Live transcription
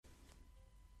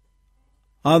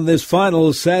On this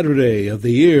final Saturday of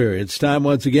the year, it's time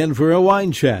once again for a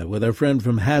wine chat with our friend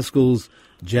from Haskell's,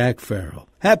 Jack Farrell.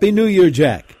 Happy New Year,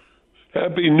 Jack.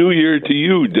 Happy New Year to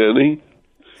you, Denny.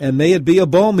 And may it be a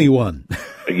balmy one.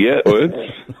 Yeah,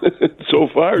 so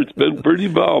far it's been pretty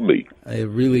balmy. It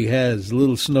really has. A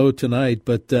little snow tonight,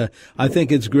 but I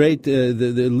think it's great, at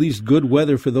least good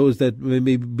weather for those that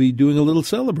may be doing a little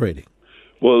celebrating.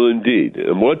 Well, indeed.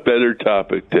 And what better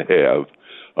topic to have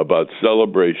about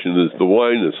celebration is the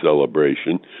wine of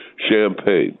celebration,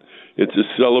 champagne. It's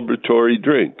a celebratory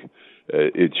drink.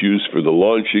 It's used for the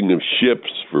launching of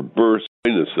ships, for births,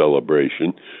 wine of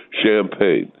celebration,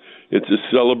 champagne. It's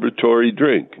a celebratory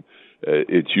drink.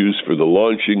 It's used for the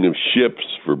launching of ships,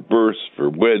 for births, for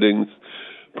weddings,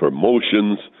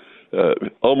 promotions,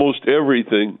 almost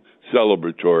everything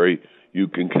celebratory you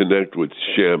can connect with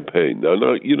champagne. Now,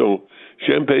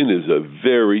 champagne is a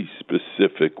very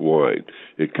specific wine.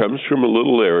 It comes from a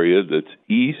little area that's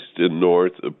east and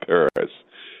north of Paris,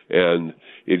 and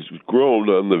it's grown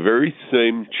on the very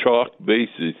same chalk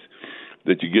basis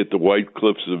that you get the White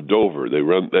Cliffs of Dover.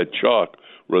 That chalk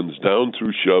runs down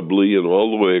through Chablis and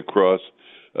all the way across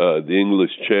the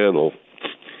English Channel.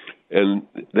 And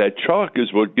that chalk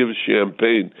is what gives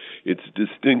champagne its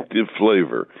distinctive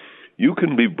flavor. You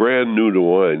can be brand new to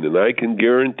wine, and I can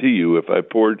guarantee you if I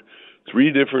poured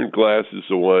 3 different glasses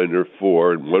of wine or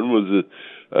 4, and one was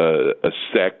a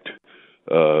sect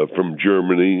from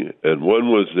Germany, and one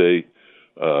was a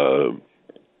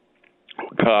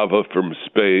cava from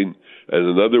Spain, and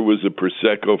another was a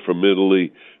Prosecco from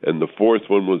Italy, and the 4th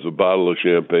one was a bottle of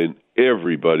champagne,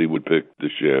 everybody would pick the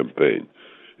champagne.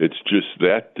 It's just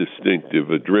that distinctive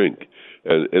a drink.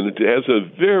 And it has a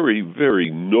very,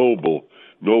 very noble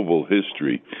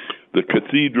history. The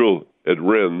cathedral at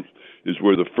Rennes is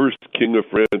where the first king of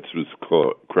France was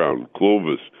crowned,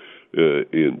 Clovis,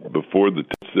 before the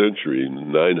 10th century,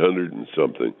 in 900 and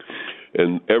something.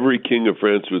 And every king of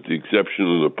France, with the exception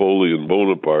of Napoleon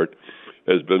Bonaparte,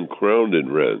 has been crowned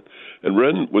in Rennes. And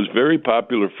Rennes was very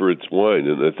popular for its wine,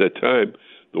 and at that time,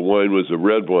 the wine was a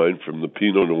red wine from the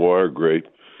Pinot Noir grape.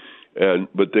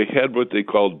 But they had what they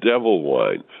called devil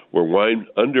wine, where wine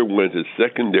underwent a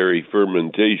secondary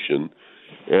fermentation,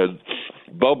 and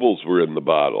bubbles were in the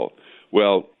bottle.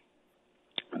 Well,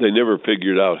 they never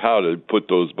figured out how to put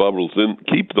those bubbles in,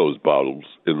 keep those bottles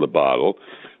in the bottle,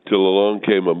 till along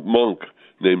came a monk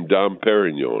named Dom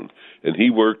Perignon, and he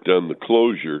worked on the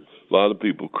closure. A lot of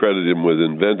people credit him with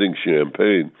inventing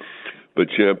champagne, but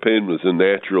champagne was a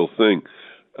natural thing.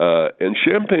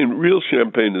 And real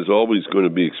champagne is always going to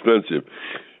be expensive.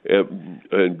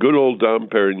 And good old Dom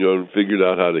Perignon figured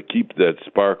out how to keep that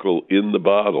sparkle in the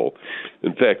bottle.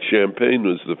 In fact, champagne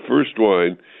was the first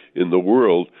wine in the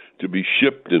world to be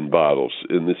shipped in bottles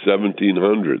in the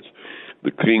 1700s.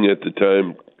 The king at the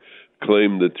time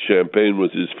claimed that champagne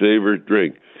was his favorite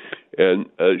drink. And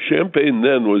champagne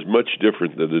then was much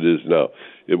different than it is now.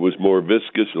 It was more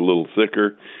viscous, a little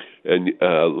thicker, and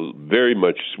very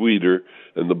much sweeter,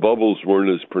 and the bubbles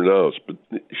weren't as pronounced. But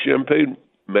champagne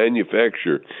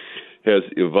manufacture has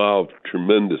evolved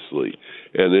tremendously,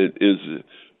 and it is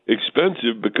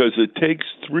expensive because it takes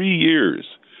 3 years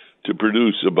to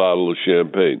produce a bottle of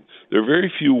champagne. There are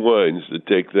very few wines that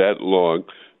take that long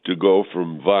to go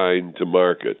from vine to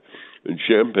market, and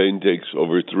champagne takes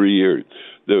over 3 years.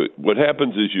 What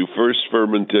happens is you first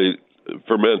ferment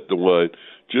the wine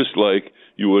just like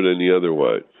you would any other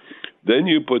wine. Then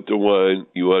you put the wine,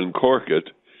 you uncork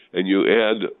it, and you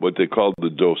add what they call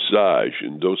the dosage.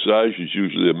 And dosage is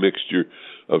usually a mixture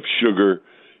of sugar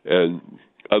and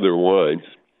other wines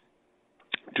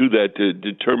to that to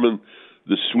determine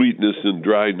the sweetness and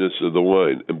dryness of the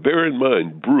wine. And bear in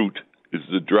mind, Brut is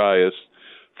the driest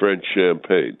French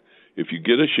champagne. If you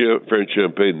get a French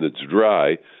champagne that's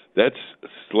dry, that's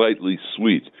slightly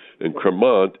sweet. And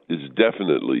Cremant is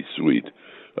definitely sweet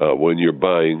when you're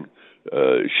buying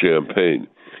champagne.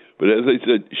 But as I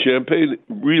said, champagne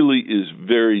really is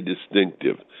very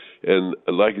distinctive. And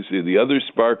like I say, the other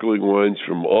sparkling wines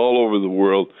from all over the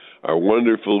world are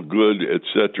wonderful, good,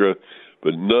 etc.,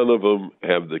 but none of them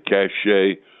have the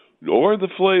cachet or the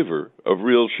flavor of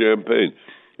real champagne.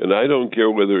 And I don't care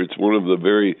whether it's one of the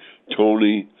very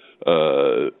Tony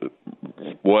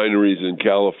wineries in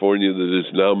California that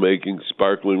is now making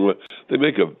sparkling wine. They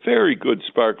make a very good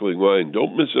sparkling wine.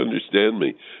 Don't misunderstand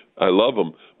me. I love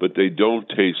them, but they don't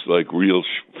taste like real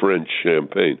French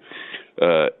champagne.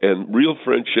 And real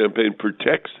French champagne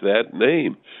protects that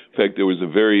name. In fact, there was a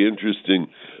very interesting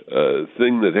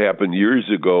thing that happened years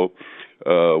ago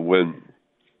when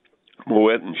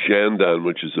Moet and Chandon,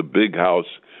 which is a big house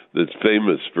that's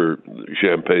famous for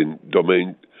champagne,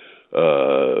 Domaine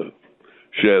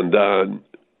Chandon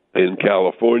in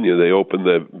California, they opened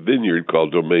that vineyard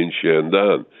called Domaine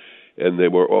Chandon. And they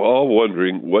were all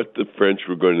wondering what the French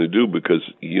were going to do, because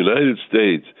the United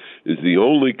States is the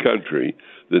only country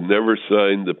that never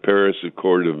signed the Paris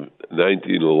Accord of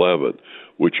 1911,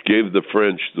 which gave the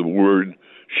French the word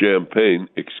champagne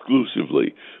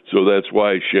exclusively. So that's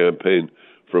why champagne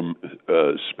from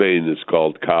Spain is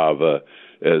called cava,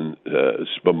 and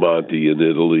spumante in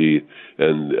Italy,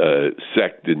 and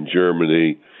sect in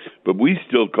Germany. But we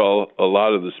still call a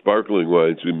lot of the sparkling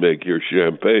wines we make here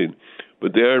champagne,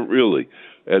 but they aren't really.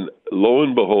 And lo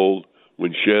and behold,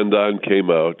 when Chandon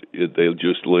came out, they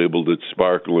just labeled it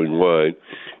sparkling wine,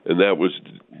 and that was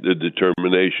the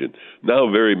determination.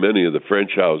 Now very many of the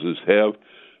French houses have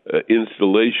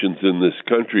installations in this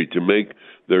country to make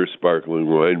their sparkling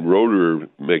wine. Roederer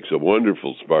makes a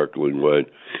wonderful sparkling wine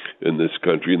in this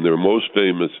country, and they're most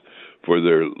famous for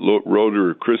their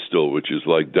Roederer Crystal, which is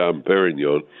like Dom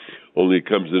Perignon, only it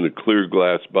comes in a clear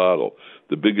glass bottle.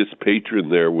 The biggest patron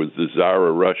there was the Tsar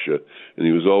of Russia, and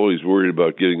he was always worried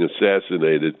about getting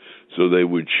assassinated, so they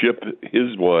would ship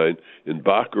his wine in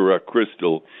Baccarat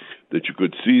Crystal that you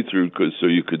could see through, so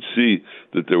you could see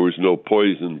that there was no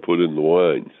poison put in the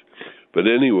wines. But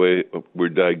anyway, we're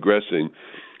digressing.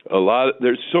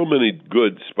 There's so many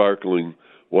good sparkling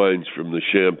wines from the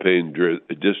Champagne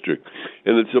district,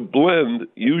 and it's a blend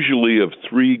usually of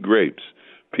three grapes: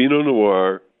 Pinot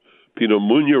Noir, Pinot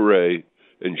Meunier,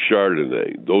 and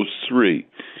Chardonnay. Those three.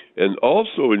 And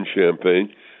also in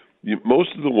Champagne, most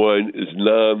of the wine is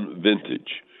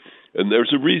non-vintage, and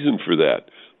there's a reason for that.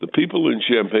 The people in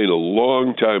Champagne a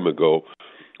long time ago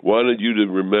wanted you to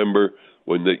remember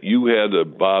when you had a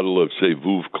bottle of, say,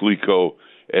 Veuve Clicquot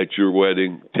at your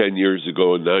wedding 10 years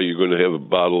ago, and now you're going to have a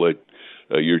bottle at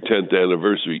your 10th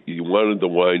anniversary. You wanted the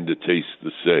wine to taste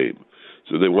the same.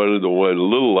 So they wanted the wine a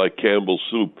little like Campbell's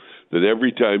soup, that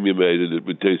every time you made it, it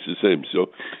would taste the same.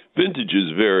 So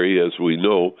vintages vary, as we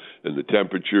know, and the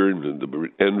temperature and the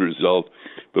end result.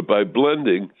 But by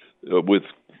blending with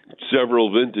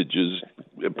several vintages,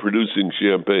 producing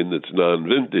champagne that's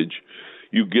non-vintage,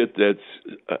 you get that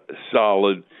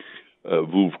solid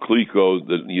Veuve Clicquot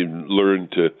that you learn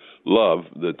to love,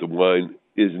 that the wine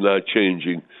is not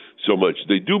changing so much.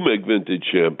 They do make vintage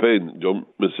champagne, don't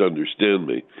misunderstand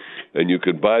me, and you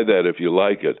can buy that if you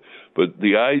like it. But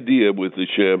the idea with the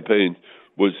champagne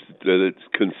was that it's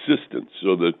consistent,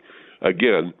 so that,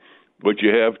 again, what you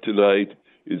have tonight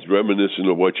is reminiscent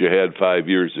of what you had 5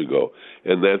 years ago,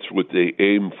 and that's what they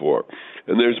aim for.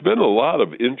 And there's been a lot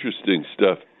of interesting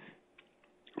stuff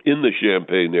in the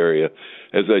Champagne area.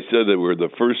 As I said, they were the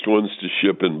first ones to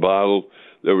ship in bottle.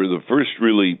 They were the first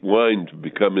really wine to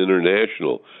become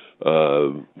international,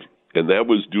 and that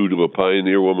was due to a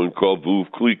pioneer woman called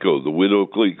Veuve Clicquot, the widow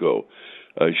Clicquot.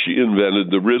 She invented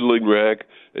the riddling rack,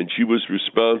 and she was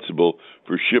responsible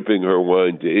for shipping her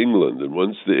wine to England. And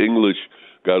once the English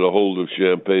got a hold of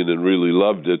champagne and really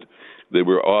loved it, they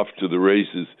were off to the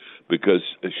races, because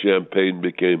champagne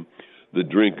became the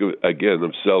drink,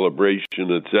 of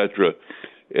celebration, etc.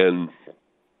 And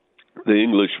the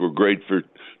English were great for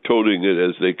toting it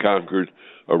as they conquered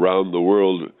around the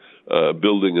world,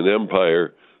 building an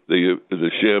empire.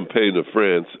 The Champagne of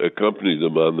France accompanied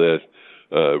them on that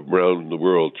round the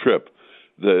world trip.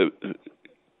 The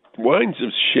wines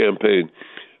of Champagne,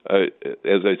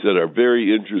 as I said, are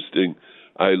very interesting.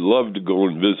 I love to go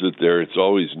and visit there. It's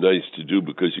always nice to do,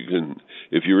 because you can,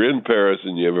 if you're in Paris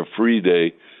and you have a free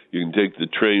day, you can take the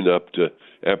train up to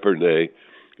Epernay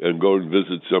and go and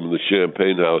visit some of the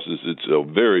champagne houses. It's a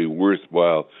very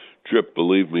worthwhile trip,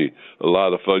 believe me. A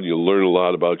lot of fun. You'll learn a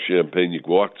lot about champagne. You can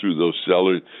walk through those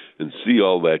cellars and see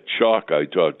all that chalk I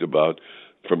talked about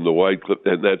from the White Cliff,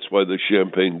 and that's why the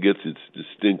champagne gets its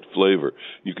distinct flavor.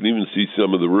 You can even see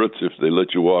some of the roots if they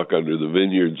let you walk under the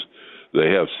vineyards. They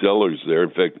have cellars there. In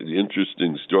fact, an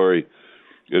interesting story,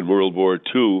 in World War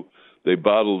II, they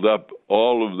bottled up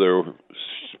all of their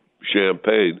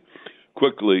champagne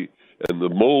quickly, and the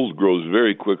mold grows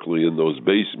very quickly in those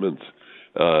basements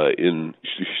in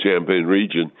Champagne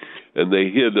region, and they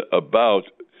hid about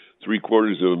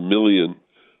 750,000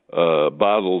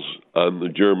 bottles on the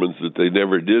Germans that they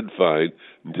never did find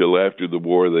until after the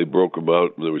war. They broke them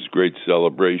out, and there was great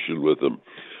celebration with them.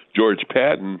 George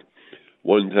Patton,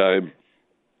 one time,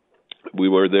 we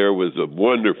were there with a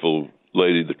wonderful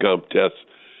lady, the Comtesse,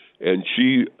 and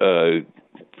she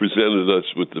presented us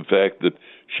with the fact that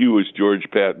she was George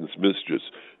Patton's mistress,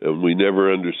 and we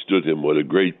never understood him, what a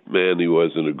great man he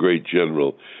was and a great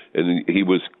general. And he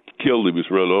was killed, he was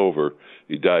run over.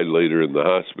 He died later in the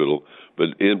hospital, but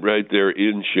right there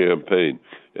in Champagne.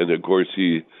 And, of course,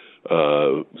 he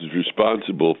was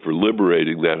responsible for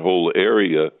liberating that whole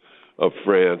area of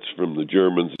France from the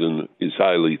Germans and is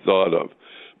highly thought of.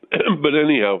 But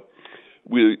anyhow,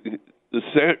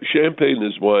 champagne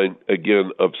is wine,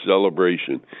 again, of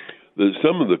celebration.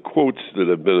 Some of the quotes that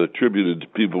have been attributed to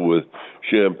people with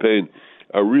champagne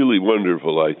are really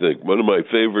wonderful, I think. One of my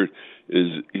favorite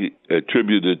is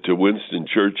attributed to Winston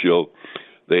Churchill.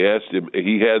 They asked him,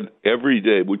 he had every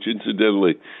day, which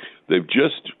incidentally, they've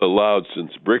just allowed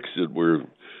since Brexit, where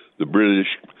the British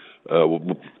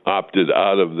opted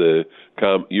out of the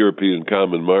European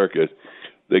Common Market,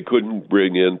 they couldn't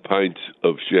bring in pints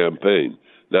of champagne.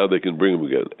 Now they can bring them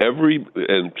again.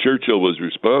 And Churchill was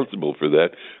responsible for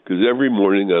that because every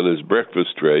morning on his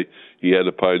breakfast tray, he had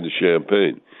a pint of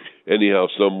champagne. Anyhow,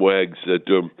 some wag said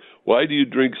to him, "Why do you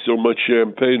drink so much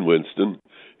champagne, Winston?"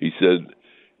 He said,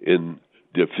 "In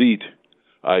defeat,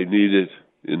 I need it.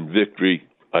 In victory,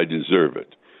 I deserve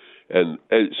it." And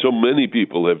so many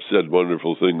people have said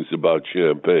wonderful things about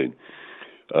champagne.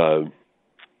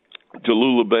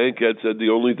 Tallulah Bankhead said the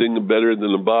only thing better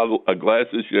than a glass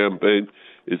of champagne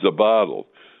is a bottle.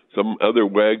 Some other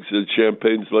wag said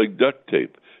champagne's like duct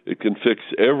tape. It can fix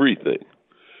everything.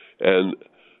 And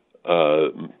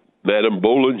Madame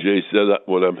Bollinger said,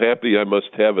 when I'm happy, I must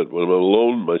have it. When I'm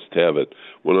alone, must have it.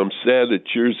 When I'm sad, it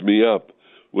cheers me up.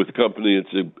 With company,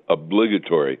 it's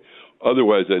obligatory.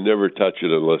 Otherwise, I never touch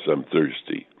it unless I'm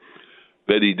thirsty.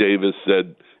 Betty Davis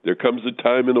said, there comes a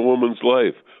time in a woman's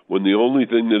life when the only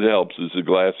thing that helps is a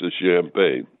glass of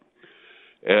champagne.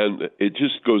 And it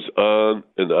just goes on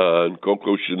and on.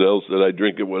 Coco Chanel said, I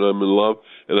drink it when I'm in love,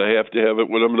 and I have to have it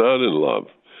when I'm not in love.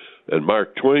 And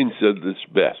Mark Twain said this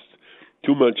best.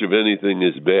 Too much of anything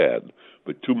is bad,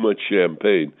 but too much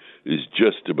champagne is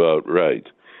just about right.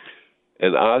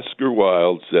 And Oscar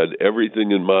Wilde said,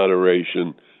 everything in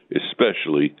moderation,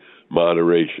 especially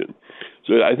moderation.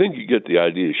 So I think you get the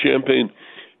idea. Champagne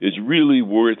is really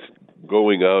worth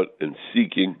going out and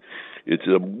seeking. It's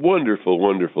a wonderful,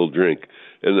 wonderful drink.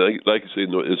 And like I say,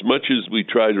 as much as we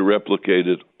try to replicate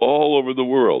it all over the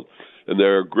world, and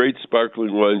there are great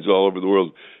sparkling wines all over the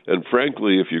world, and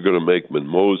frankly, if you're going to make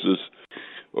mimosas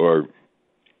or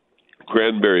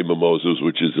cranberry mimosas,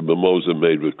 which is a mimosa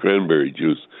made with cranberry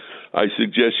juice, I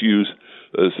suggest you use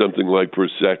something like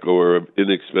Prosecco or an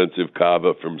inexpensive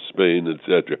Cava from Spain,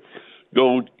 etc.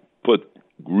 Don't put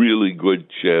really good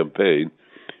champagne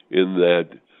in that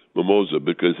mimosa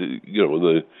because,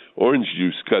 the orange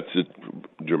juice cuts it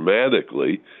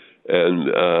dramatically,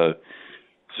 and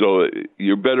so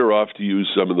you're better off to use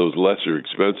some of those lesser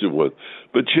expensive ones.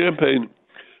 But champagne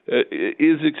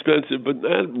is expensive, but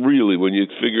not really when you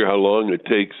figure how long it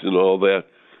takes and all that.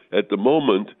 At the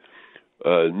moment,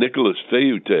 Nicolas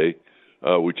Feuilleté,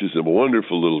 which is a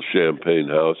wonderful little champagne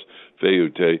house,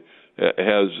 Feuilleté,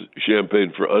 has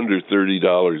champagne for under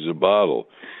 $30 a bottle.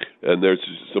 And there's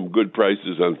some good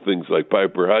prices on things like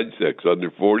Piper Heidsieck's, under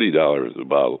 $40 a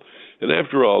bottle. And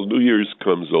after all, New Year's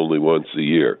comes only once a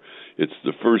year. It's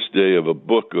the first day of a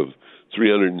book of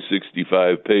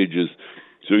 365 pages,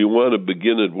 so you want to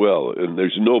begin it well. And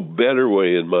there's no better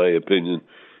way, in my opinion,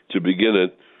 to begin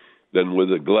it than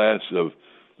with a glass of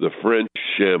the French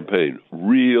champagne,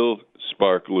 real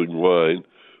sparkling wine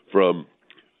from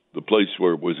the place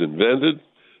where it was invented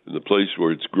and the place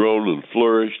where it's grown and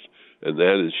flourished, and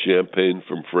that is champagne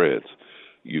from France.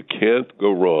 You can't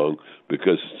go wrong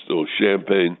because so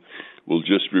champagne will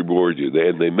just reward you.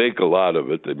 And they make a lot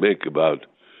of it. They make about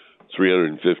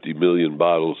 350 million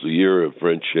bottles a year of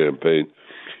French champagne.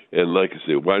 And like I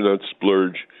say, why not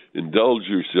splurge, indulge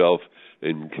yourself,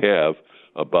 and have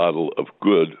a bottle of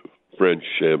good French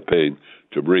champagne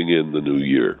to bring in the new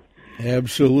year.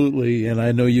 Absolutely, and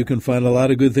I know you can find a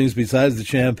lot of good things besides the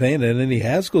champagne at any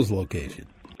Haskell's location.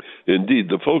 Indeed,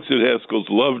 the folks at Haskell's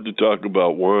love to talk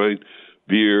about wine,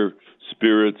 beer,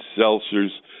 spirits, seltzers,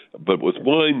 but with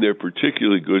wine they're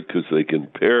particularly good because they can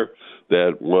pair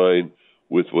that wine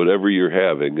with whatever you're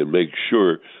having and make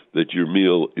sure that your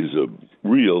meal is a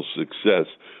real success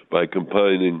by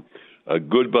combining a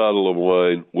good bottle of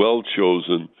wine, well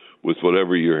chosen, with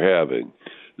whatever you're having.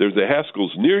 There's a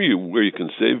Haskell's near you where you can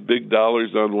save big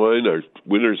dollars on wine. Our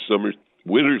winter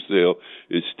sale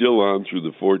is still on through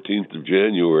the 14th of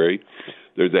January.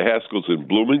 There's a Haskell's in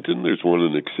Bloomington. There's one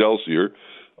in Excelsior.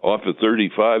 Off of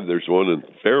 35, there's one in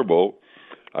Faribault.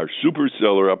 Our super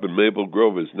cellar up in Maple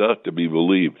Grove is not to be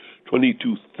believed,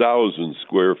 22,000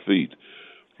 square feet.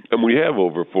 And we have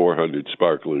over 400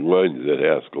 sparkling wines at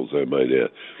Haskell's, I might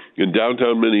add. In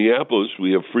downtown Minneapolis,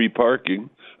 we have free parking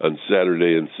on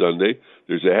Saturday and Sunday.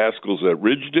 There's a Haskell's at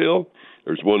Ridgedale.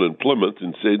 There's one in Plymouth.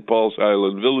 In St. Paul's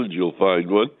Highland Village, you'll find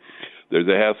one. There's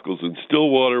a Haskell's in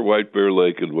Stillwater, White Bear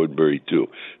Lake, and Woodbury, too.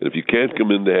 And if you can't come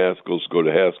into Haskell's, go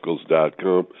to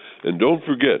Haskells.com. And don't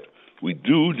forget, we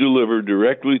do deliver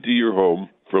directly to your home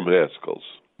from Haskell's.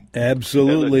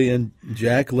 Absolutely. And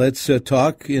Jack, let's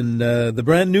talk in the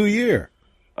brand new year.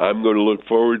 I'm going to look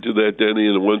forward to that, Denny.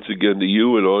 And once again, to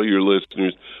you and all your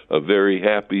listeners, a very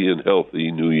happy and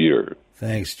healthy new year.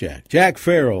 Thanks, Jack. Jack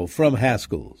Farrell from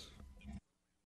Haskell's.